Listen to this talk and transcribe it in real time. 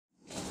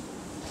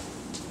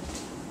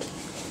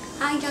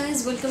Hi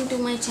guys, welcome to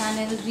my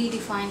channel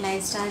Redefine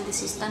Lifestyle.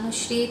 This is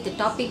Tanushri. The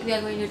topic we are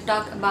going to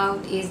talk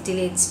about is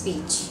delayed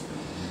speech.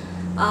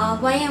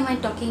 Why am I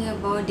talking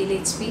about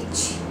delayed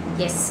speech?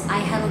 Yes, I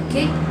have a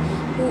kid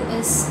who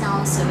is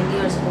now 7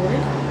 years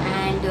old,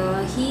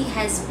 and he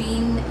has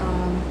been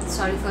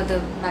sorry for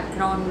the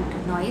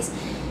background noise.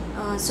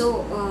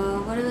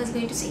 What I was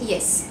going to say,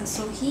 yes,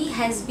 so he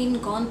has been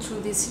gone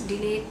through this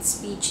delayed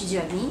speech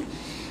journey,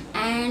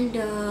 and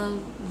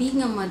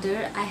being a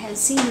mother, I have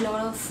seen a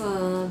lot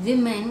of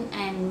women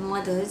and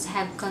mothers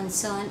have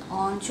concern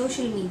on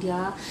social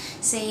media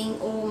saying,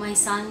 oh, my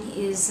son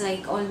is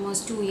like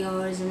almost 2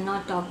 years and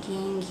not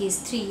talking, he's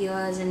 3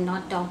 years and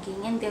not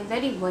talking, and they're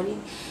very worried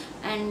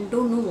and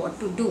don't know what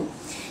to do.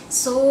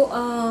 So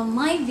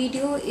my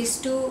video is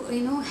to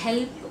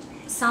help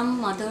some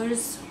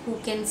mothers who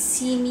can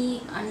see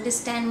me,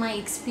 understand my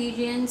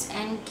experience,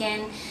 and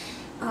can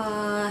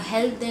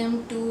help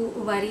them to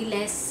worry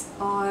less,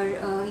 or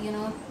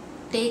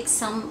take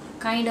some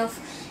kind of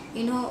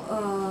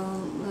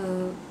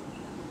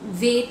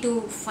way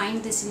to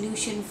find the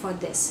solution for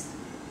this.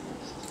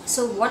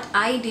 So what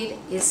I did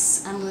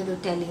is, I'm going to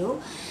tell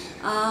you,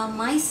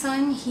 my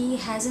son, he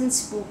hasn't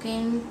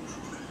spoken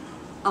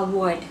a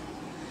word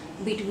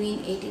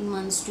between 18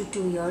 months to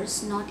 2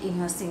 years, not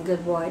even a single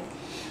word,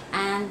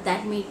 and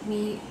that made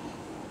me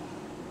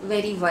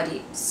very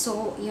worried.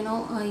 So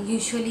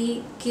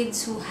usually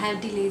kids who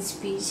have delayed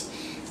speech,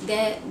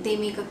 they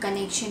make a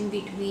connection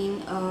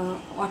between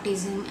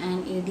autism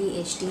and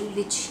ADHD,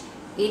 which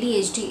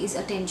ADHD is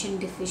attention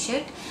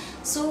deficit.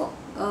 So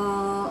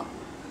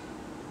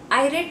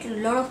I read a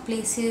lot of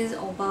places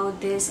about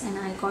this and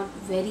I got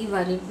very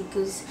worried,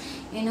 because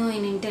in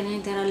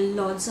internet there are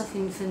lots of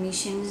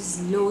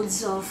informations,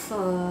 loads of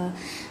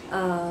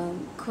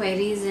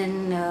queries,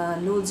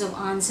 and loads of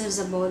answers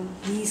about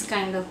these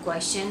kind of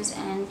questions,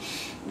 and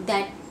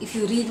that if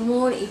you read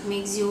more, it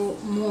makes you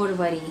more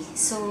worry.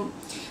 So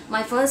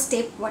my first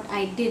step, what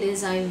I did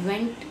is I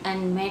went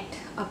and met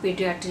a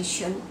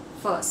pediatrician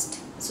first.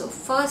 So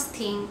first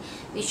thing,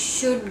 we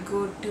should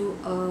go to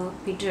a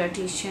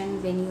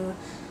pediatrician when your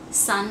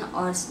son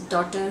or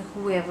daughter,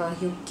 whoever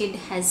your kid,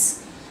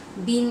 has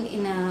been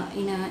in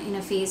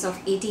a phase of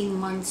 18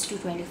 months to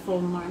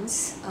 24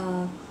 months.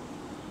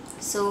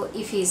 So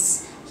if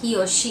he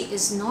or she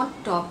is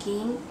not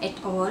talking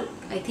at all,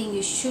 I think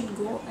you should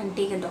go and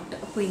take a doctor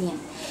opinion.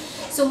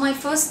 So my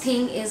first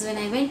thing is, when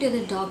I went to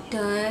the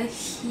doctor,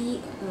 he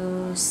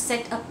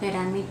set a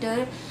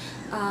parameter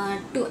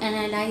to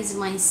analyze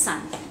my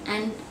son,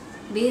 and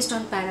based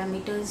on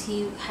parameters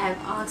he have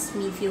asked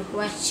me few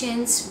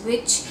questions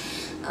which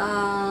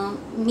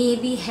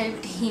maybe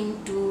helped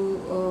him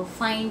to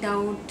find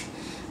out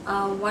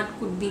what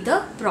could be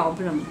the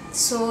problem.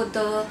 So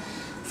the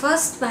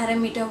first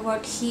parameter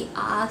what he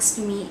asked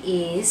me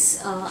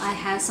is, I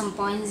have some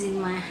points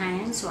in my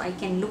hand so I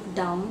can look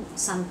down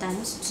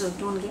sometimes, so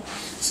don't get.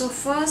 So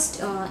first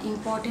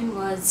important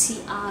was,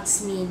 he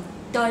asked me,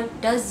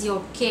 does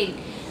your kid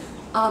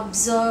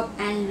observe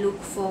and look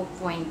for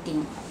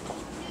pointing?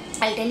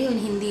 I'll tell you in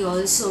Hindi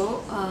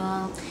also.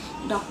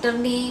 Doctor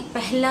ने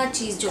पहला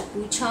चीज़ जो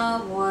पूछा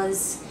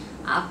was,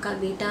 आपका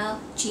बेटा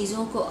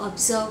चीज़ों को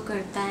observe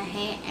करता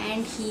है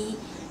and he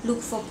look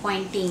for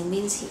pointing,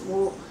 means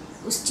वो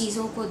उस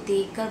चीज़ों को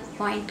देखकर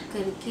पॉइंट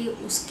करके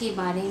उसके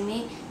बारे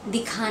में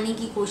दिखाने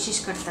की कोशिश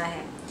करता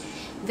है.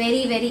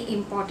 वेरी वेरी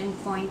इम्पॉर्टेंट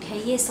पॉइंट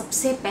है ये,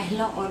 सबसे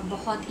पहला और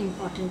बहुत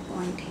इम्पॉर्टेंट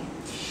पॉइंट है.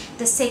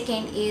 The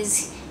second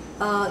is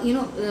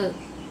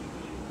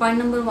point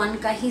number 1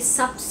 का ही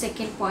सब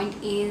second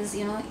point is,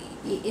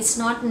 it's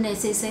not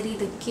necessary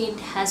the kid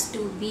has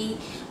to be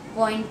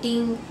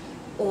pointing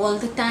all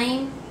the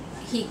time.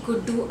 He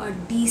could do a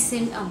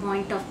decent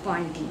amount of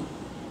pointing,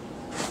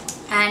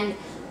 and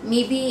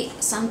maybe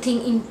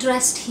something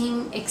interest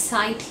him,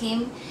 excite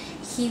him,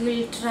 he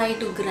will try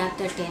to grab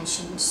the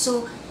attention.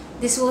 So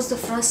this was the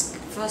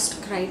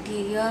first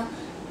criteria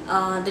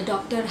the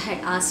doctor had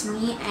asked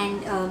me,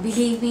 and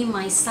believe me,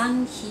 my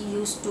son, he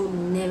used to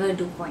never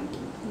do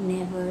pointing,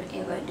 never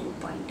ever do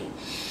pointing.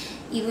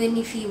 Even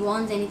if he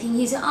wants anything,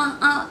 he said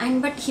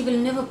and but he will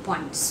never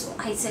point. So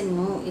I said,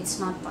 no, it's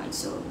not point.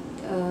 So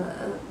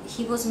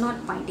he was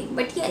not pointing,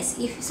 but yes,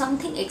 if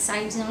something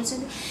excites him, so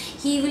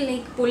he will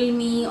like pull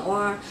me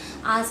or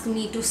ask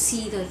me to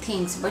see the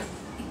things, but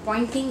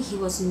pointing, he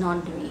was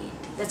not doing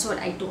it. That's what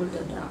I told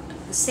the doctor.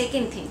 The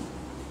second thing,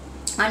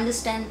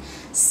 understand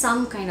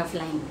some kind of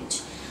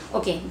language.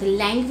 Okay, the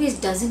language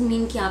doesn't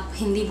mean कि आप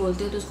हिंदी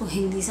बोलते हो तो उसको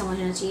हिंदी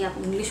समझना चाहिए, आप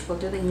English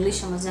बोलते हो तो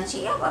इंग्लिश समझना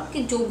चाहिए, अब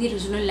आपके जो भी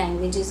रीजनल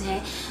लैंग्वेजेस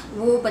हैं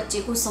वो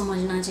बच्चे को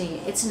समझना चाहिए.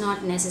 It's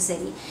not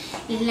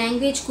necessary.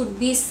 Language could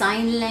be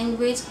sign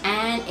language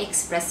and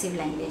expressive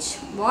language.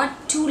 What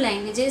to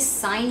languages?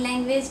 Sign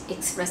language,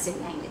 expressive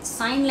language.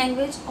 Sign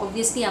language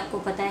obviously आपको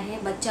पता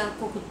है, बच्चा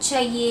आपको कुछ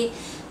चाहिए,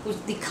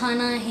 कुछ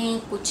दिखाना है,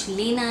 कुछ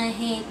लेना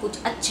है,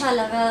 कुछ अच्छा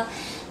लगा,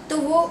 तो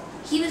वो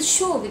he will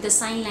show with the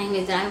sign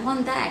language, I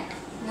want that,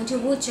 मुझे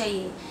वो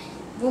चाहिए,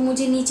 वो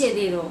मुझे नीचे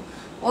दे दो,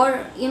 or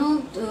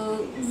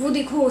वो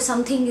देखो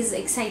something is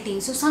exciting,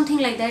 so something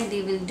like that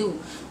they will do.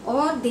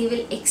 Or they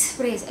will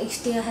express,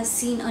 if they have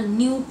seen a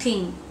new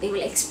thing, they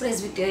will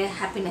express with their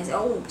happiness,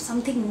 oh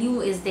something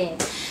new is there.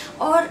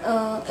 और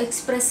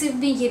expressive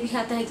में ये भी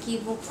आता है कि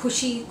वो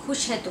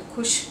खुश है तो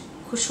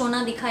खुश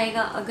होना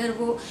दिखाएगा, अगर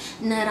वो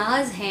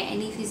नाराज़ है,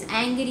 and if he's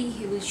angry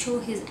he will show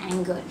his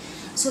anger.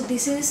 So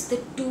this is the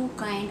two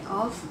kind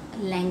of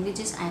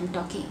languages I am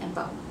talking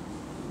about.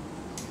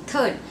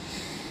 Third,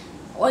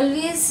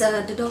 always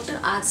the doctor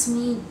asks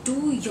me,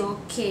 do your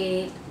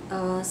kid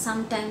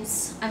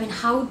sometimes, I mean,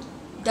 how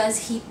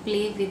does he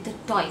play with the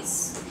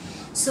toys?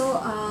 So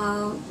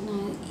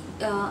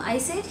I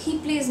said he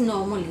plays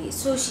normally.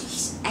 So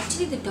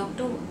actually the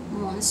doctor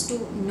wants to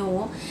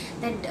know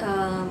that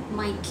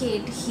my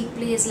kid, he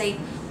plays like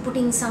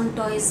putting some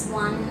toys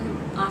one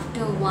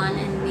after one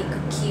and make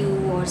a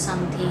queue or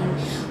something,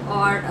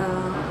 or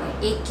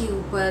एक के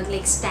ऊपर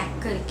like stack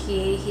करके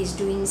he's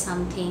doing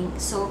something.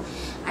 So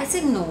I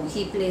said no,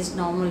 he plays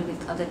normal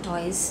with other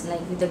toys,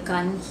 like with a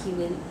gun he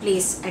will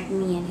place at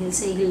me and he'll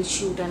say he'll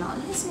shoot and all.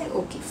 I said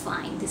okay,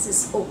 fine, this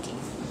is okay.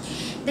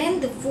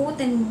 Then the fourth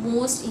and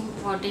most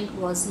important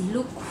was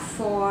look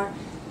for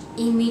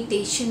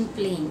imitation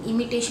playing.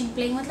 Imitation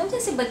playing मतलब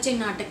जैसे बच्चे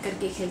नाटक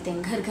करके खेलते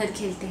हैं, घर घर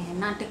खेलते हैं,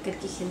 नाटक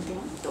करके खेलते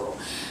हैं. तो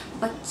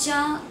बच्चा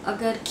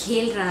अगर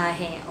खेल रहा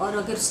है और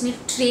अगर उसने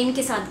ट्रेन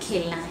के साथ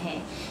खेलना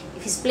है,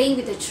 if he's playing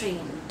with a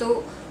train, तो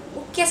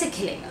वो कैसे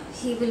खेलेगा?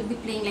 He will be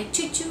playing like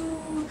choo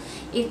choo.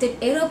 If the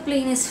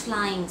aeroplane is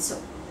flying,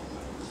 so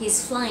he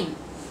is flying.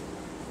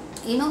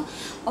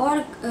 और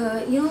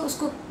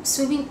उसको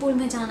स्विमिंग पूल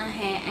में जाना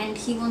है एंड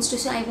ही वांट्स टू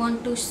से I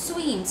want to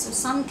swim, so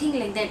something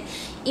like that.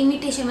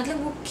 Imitation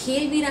मतलब वो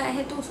खेल भी रहा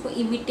है तो उसको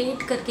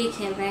इमिटेट करके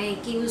खेल रहा है,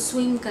 कि वो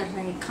स्विम कर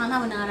रहा है, खाना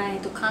बना रहा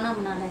है तो खाना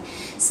बना रहा है,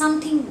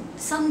 something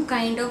some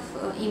kind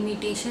of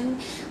imitation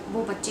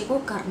वो बच्चे को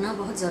करना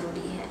बहुत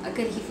ज़रूरी है.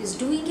 अगर he is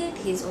doing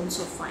it, he is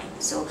also fine.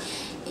 So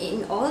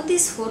in all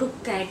this 4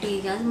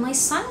 criteria my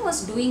son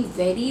was doing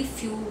very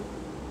few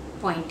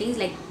pointings,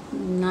 like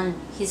none.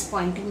 His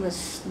pointing was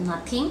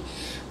nothing,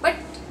 but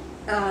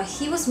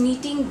he was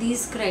meeting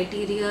these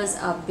criterias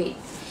a bit.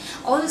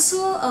 Also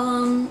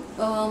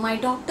my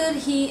doctor,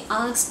 he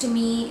asked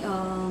me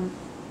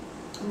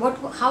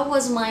how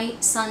was my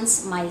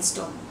son's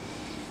milestone.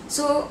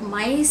 So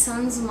my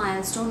son's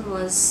milestone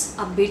was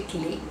a bit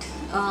late.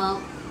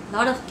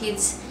 Lot of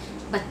kids,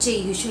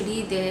 bacche,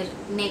 usually their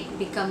neck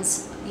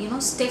becomes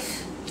stiff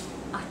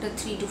after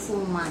 3 to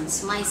 4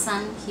 months. My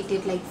son, he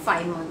did like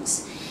 5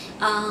 months.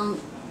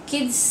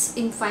 Kids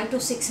in 5 to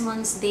 6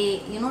 months,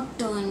 they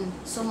turn.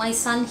 So my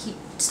son, he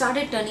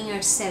started turning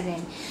at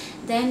 7.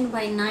 Then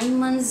by 9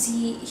 months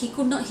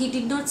he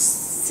did not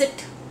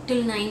sit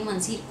till 9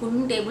 months. He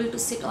couldn't able to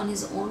sit on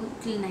his own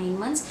till 9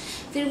 months.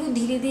 फिर वो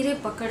धीरे धीरे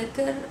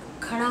पकड़कर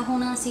खड़ा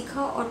होना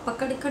सीखा और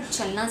पकड़कर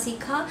चलना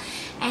सीखा.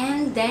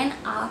 And then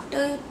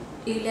after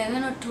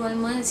 11 or 12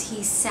 months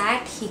he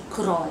sat, he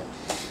crawled.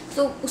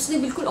 तो उसने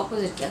बिल्कुल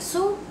ऑपोजिट किया.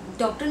 सो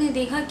डॉक्टर ने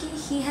देखा कि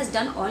he has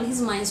done all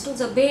his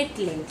milestones a bit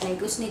late,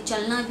 like उसने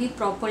चलना भी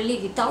properly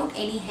without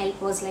any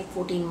help was like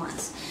 14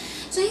 months.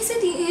 So he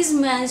said his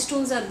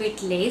milestones are a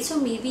bit late, so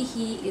maybe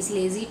he is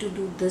lazy to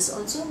do this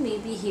also,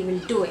 maybe he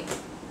will do it.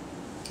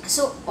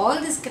 So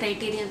all this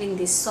criteria when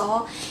they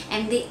saw,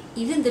 and they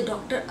even the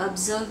doctor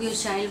observe your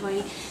child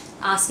while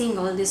asking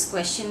all these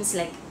questions,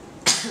 like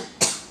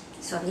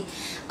sorry,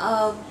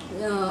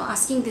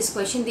 asking this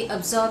question, they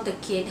observe the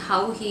kid, how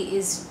he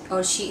is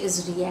or she is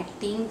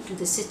reacting to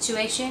the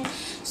situation.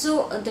 So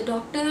the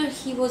doctor,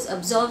 he was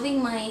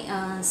observing my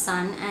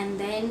son, and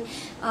then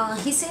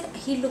he said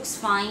he looks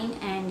fine,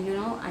 and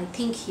I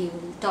think he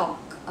will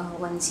talk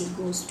once he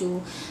goes to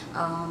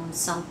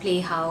some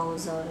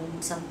playhouse or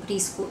in some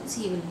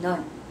preschools, he will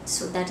learn.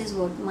 So that is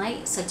what my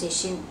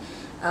suggestion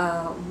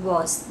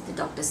was, the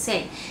doctor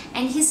said.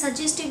 And he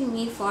suggested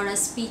me for a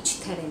speech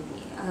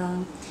therapy.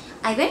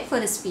 I went for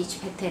a speech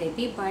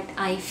therapy, but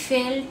I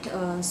felt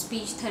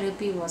speech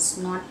therapy was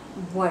not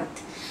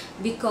worth,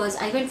 because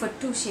I went for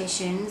 2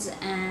 sessions,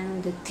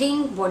 and the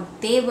thing what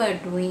they were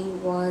doing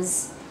was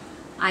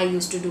I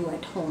used to do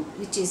at home,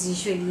 which is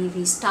usually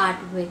we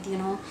start with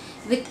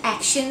with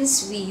actions,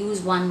 we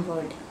use one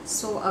word.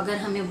 So अगर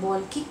हमें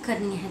ball kick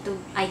करनी है तो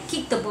I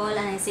kick the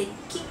ball and I say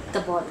kick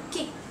the ball,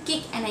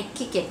 kick, and I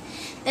kick it.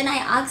 Then I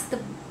ask the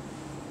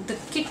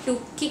kid to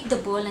kick the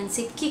ball and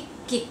say kick.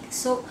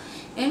 So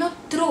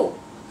throw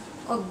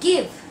or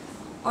give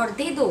or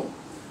de do,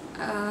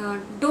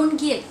 don't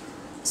give.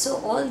 So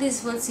all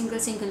these words,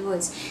 single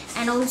words.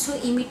 And also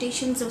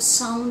imitations of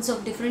sounds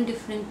of different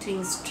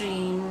things,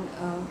 train,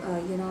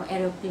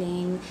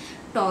 aeroplane,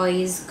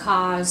 toys,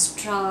 cars,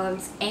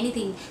 trucks,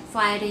 anything,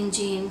 fire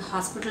engine,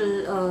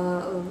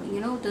 hospital,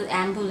 the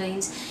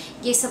ambulance,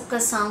 ये सब का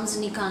sounds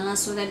निकालना,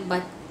 so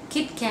that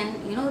kid can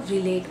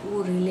relate,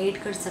 वो relate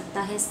कर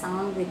सकता है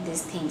sound with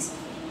these things,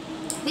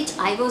 which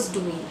I was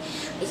doing.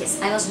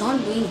 Yes, I was not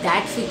doing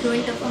that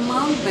frequent of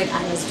amount, but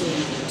I was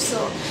doing it. So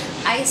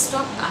I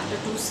stopped after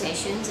 2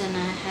 sessions, and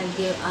I have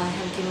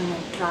given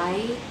a try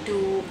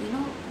to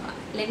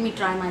let me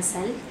try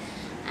myself.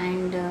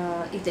 and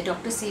if the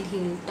doctor said he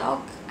will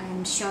talk, I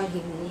am sure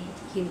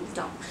he will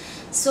talk.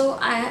 So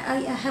I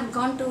have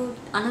gone to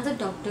another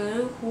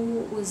doctor who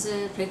was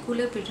a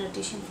regular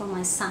pediatrician for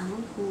my son,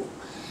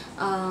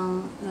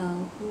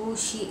 who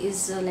she is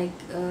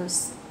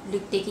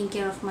taking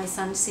care of my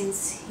son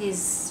since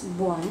he's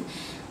born.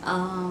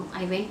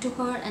 I went to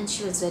her and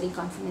she was very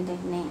confident that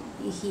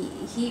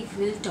he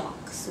will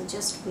talk, so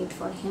just wait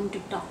for him to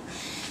talk.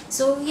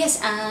 So yes,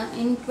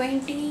 in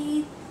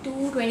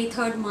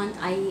 23rd month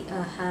I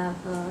have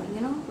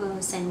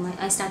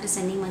I started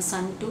sending my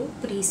son to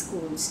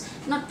preschools,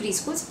 not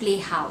preschools,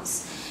 playhouse.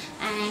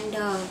 And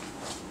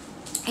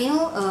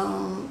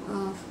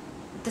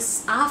this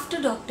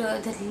after doctor,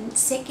 the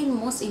second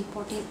most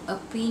important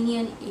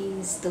opinion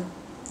is the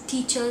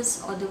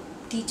teachers, or the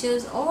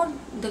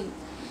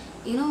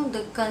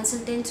the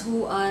consultants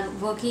who are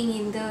working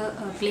in the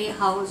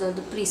playhouse or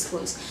the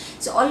preschools.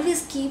 So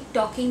always keep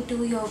talking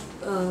to your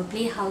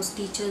playhouse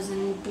teachers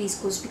and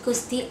preschools,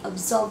 because they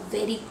observe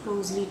very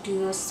closely to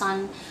your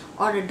son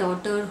or a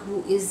daughter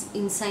who is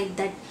inside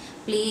that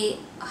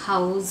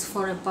playhouse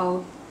for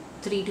about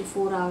 3 to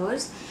 4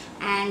 hours,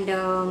 and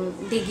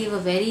they give a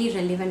very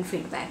relevant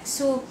feedback.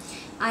 So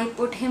I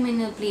put him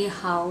in a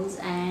playhouse,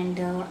 and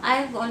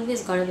I've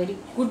always got a very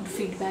good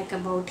feedback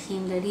about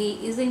him, that he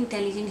is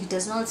intelligent, he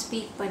does not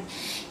speak, but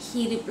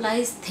he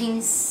replies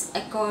things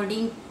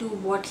according to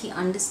what he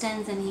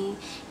understands, and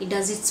he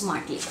does it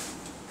smartly.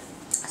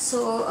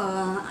 So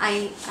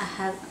I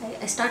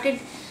started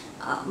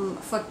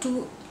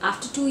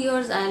after 2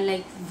 years. I'm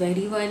like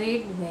very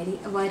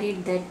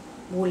worried that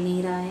बोल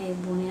नहीं रहा है,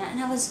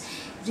 and I was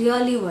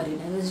really worried.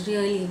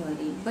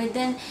 But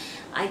then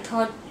I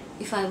thought,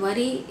 if I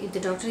worry, if the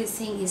doctor is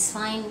saying he's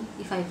fine,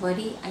 if I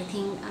worry, I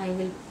think I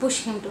will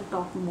push him to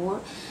talk more.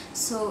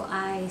 So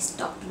I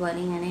stopped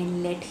worrying and I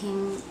let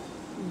him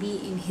be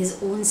in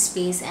his own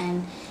space,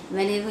 and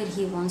whenever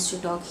he wants to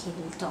talk, he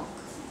will talk.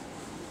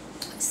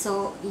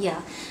 So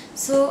yeah,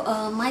 so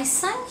my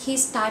son, he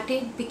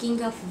started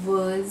picking up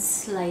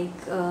words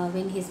like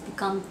when he's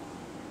become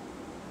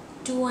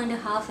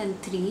 2.5 and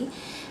 3,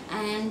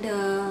 and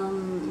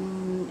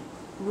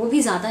वो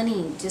भी ज़्यादा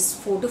नहीं, just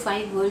 4 to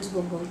 5 words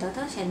वो बोलता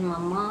था, शायद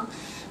mama,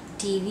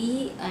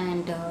 TV,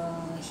 and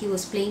he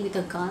was playing with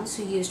a gun,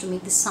 so he used to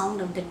make the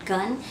sound of that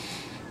gun,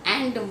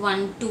 and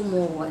 1-2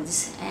 more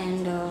words.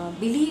 And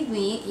believe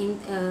me,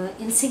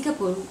 in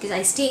Singapore, because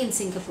I stay in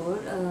Singapore,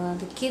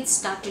 the kids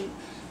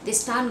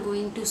start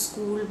going to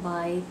school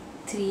by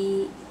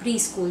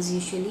preschools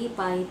usually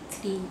by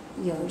 3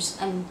 years,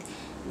 and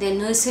their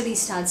nursery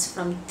starts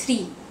from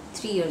 3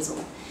 years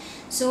old.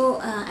 So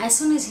as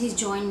soon as he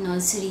joined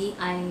nursery,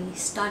 I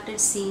started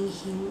seeing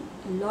him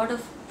a lot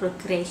of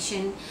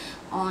progression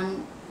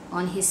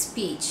on his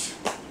speech.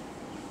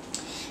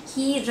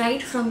 He,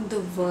 right from the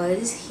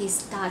words, he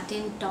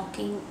started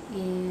talking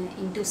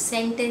into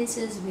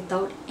sentences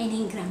without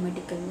any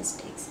grammatical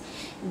mistakes.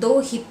 Though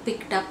he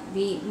picked up,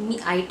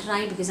 I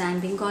tried, because I am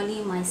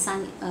Bengali, my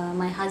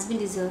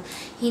husband is a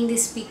Hindi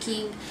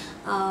speaking.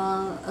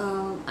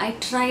 I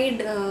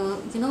tried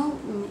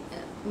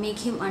make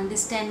him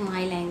understand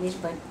my language,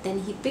 but then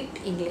he picked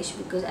English,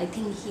 because I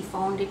think he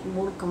found it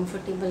more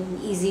comfortable and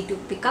easy to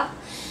pick up.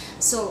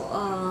 So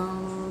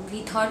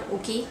we thought,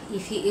 okay,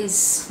 if he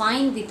is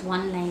fine with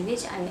one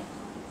language,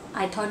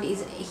 I thought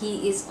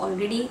he is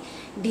already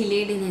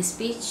delayed in his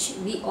speech,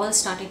 we all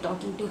started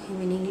talking to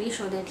him in English,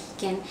 so that he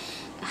can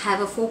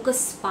have a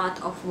focused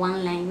path of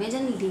one language,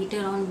 and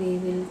later on we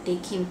will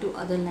take him to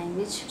other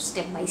language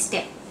step by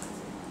step.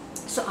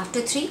 So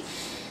after 3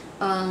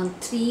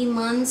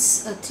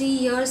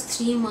 years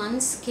 3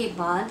 months के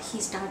बाद he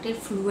started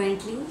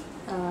fluently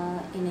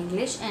in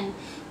English and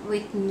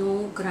with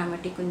no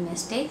grammatical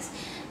mistakes.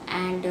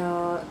 And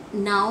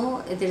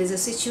now there is a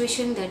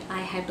situation that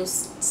I had to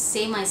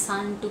say my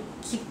son to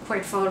keep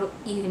quiet for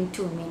even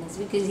 2 minutes,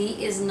 because he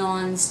is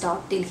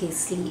non-stop till he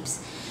sleeps.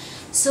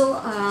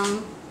 So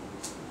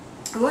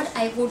what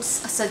I would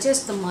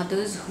suggest the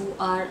mothers who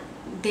are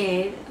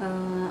there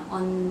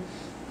on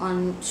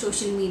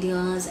social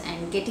medias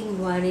and getting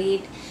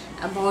worried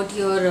about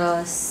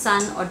your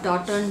son or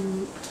daughter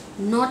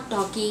not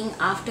talking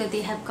after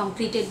they have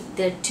completed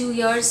their 2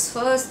 years,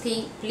 first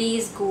thing,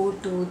 please go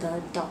to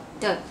the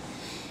doctor.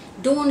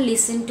 Don't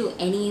listen to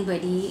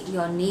anybody,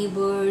 your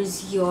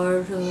neighbors,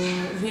 your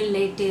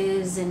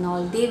relatives and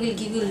all. They will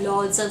give you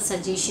lots of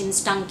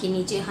suggestions, tongue ke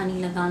niche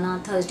honey lagana,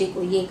 Thursday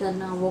ko ye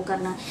karna, wo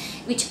karna,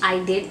 which I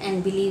did,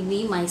 and believe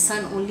me, my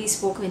son only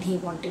spoke when he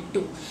wanted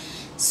to.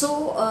 So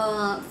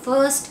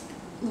first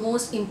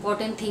most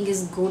important thing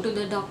is go to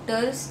the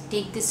doctors,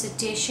 take the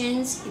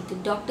suggestions. If the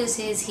doctor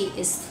says he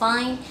is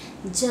fine,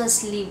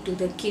 just leave to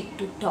the kid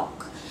to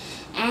talk.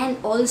 And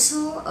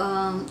also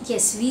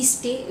yes,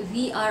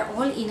 we are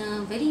all in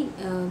a very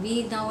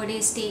we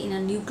nowadays stay in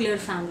a nuclear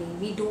family.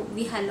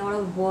 We have a lot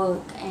of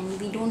work and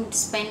we don't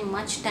spend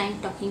much time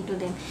talking to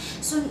them.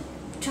 So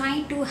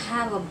try to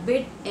have a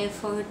bit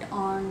effort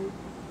on,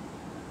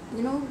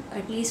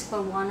 at least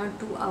for 1 or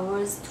 2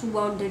 hours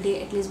throughout the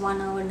day, at least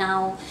 1 hour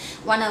now,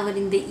 1 hour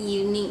in the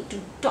evening, to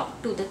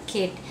talk to the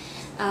kid.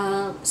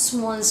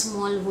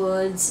 small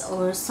words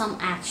or some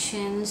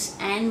actions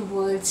and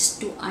words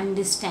to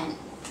understand.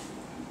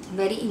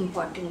 Very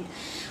important.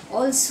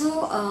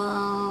 Also,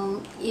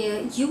 yeah,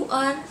 you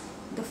are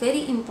the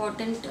very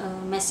important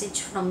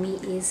message from me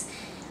is,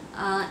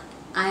 I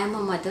am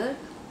a mother,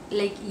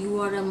 like you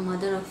are a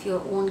mother of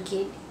your own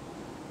kid.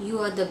 You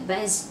are the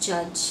best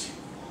judge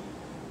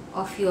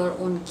of your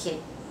own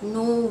kid.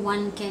 No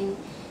one can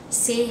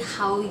say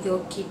how your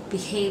kid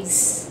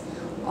behaves,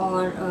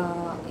 or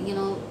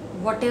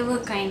whatever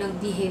kind of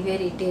behavior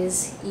it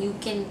is, you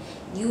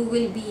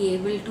will be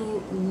able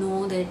to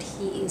know that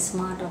he is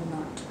smart or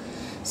not.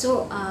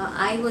 So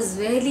I was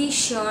very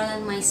sure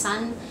that my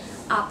son,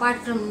 apart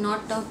from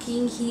not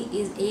talking, he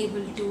is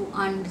able to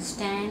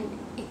understand,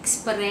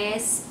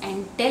 express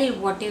and tell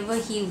whatever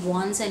he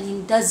wants and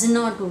he does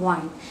not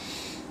want.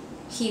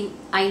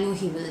 I know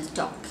he will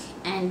talk.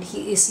 And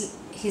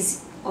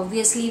he's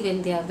obviously,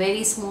 when they are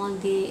very small,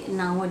 they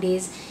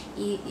nowadays,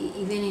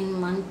 even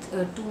in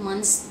 2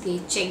 months, they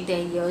check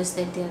their ears,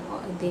 that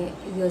their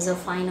ears are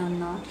fine or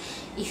not.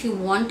 If you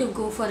want to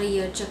go for a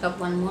ear checkup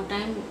one more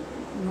time,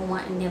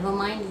 never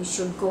mind, you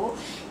should go.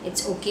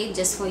 It's okay,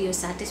 just for your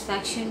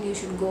satisfaction you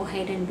should go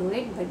ahead and do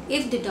it. But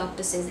if the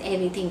doctor says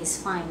everything is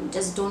fine,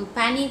 just don't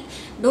panic.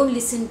 Don't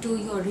listen to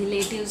your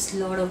relatives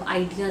lot of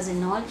ideas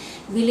and all.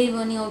 Believe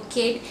on your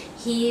kid.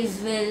 He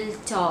will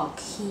talk,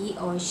 he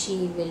or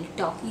she will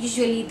talk.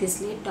 Usually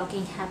this late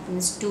talking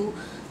happens to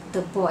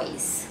the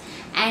boys.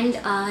 And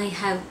I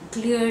have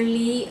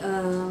clearly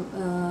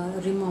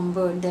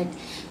remembered that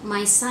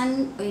my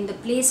son, in the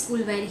play school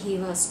where he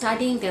was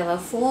studying, there were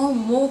 4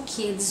 more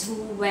kids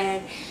who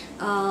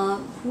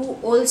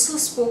also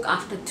spoke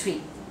after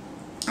 3,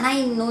 and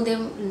I know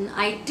them.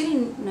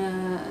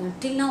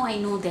 Till now I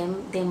know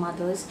them, their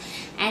mothers.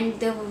 And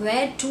there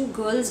were 2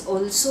 girls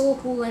also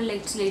who were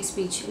like late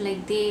speech,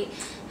 like they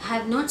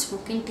have not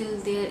spoken till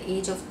their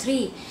age of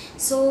 3.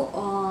 So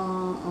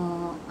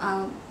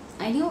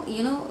I know,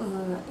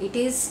 it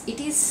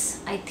is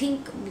I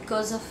think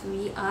because of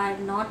we are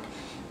not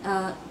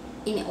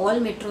in all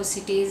metro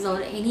cities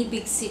or any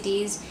big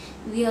cities.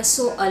 We are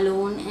so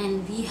alone,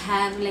 and we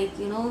have, like,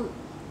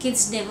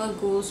 kids never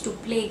goes to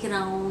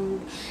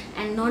playground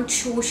and not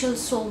social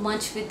so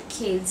much with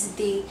kids.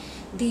 They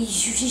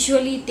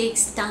usually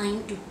takes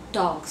time to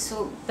talk.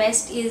 So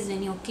best is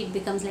when your kid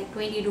becomes like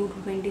 22 to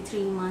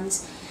 23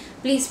 months,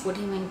 please put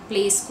him in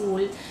play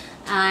school.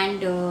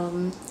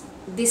 And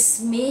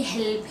this may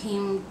help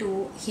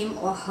him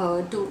or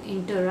her to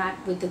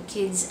interact with the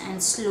kids,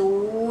 and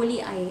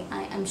slowly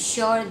I am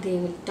sure they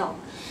will talk.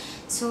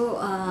 So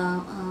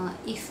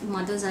if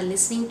mothers are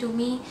listening to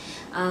me,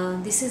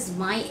 this is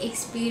my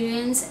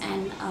experience,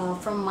 and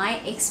from my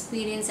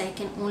experience I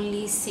can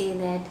only say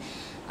that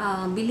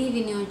believe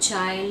in your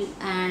child,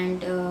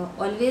 and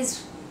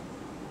always,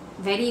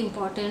 very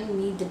important,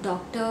 meet the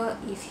doctor.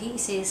 If he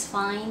says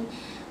fine,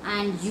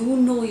 and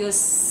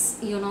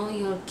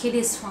your kid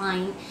is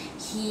fine,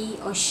 he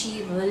or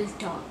she will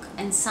talk.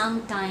 And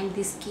sometimes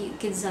these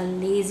kids are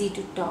lazy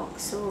to talk,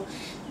 so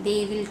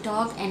they will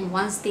talk. And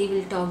once they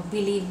will talk,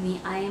 believe me,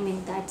 I am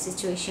in that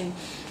situation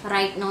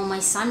right now. My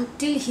son,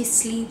 till he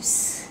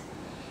sleeps,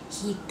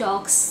 he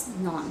talks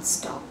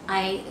non-stop.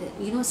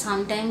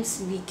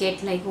 Sometimes we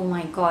get like, oh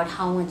my god,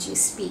 how much you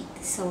speak.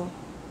 So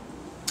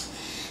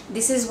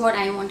this is what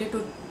I wanted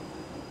to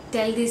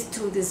tell this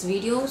through this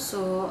video.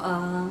 So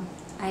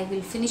I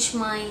will finish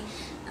my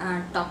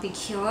topic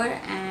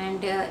here,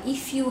 and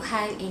if you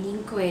have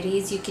any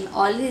queries, you can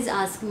always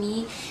ask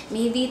me.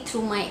 Maybe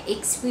through my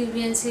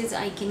experiences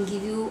I can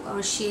give you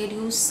or share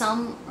you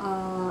some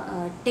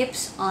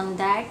tips on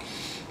that.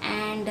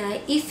 And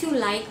if you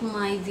like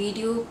my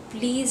video,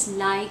 please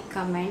like,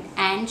 comment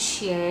and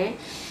share.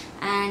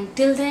 And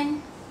till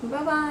then,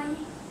 bye bye.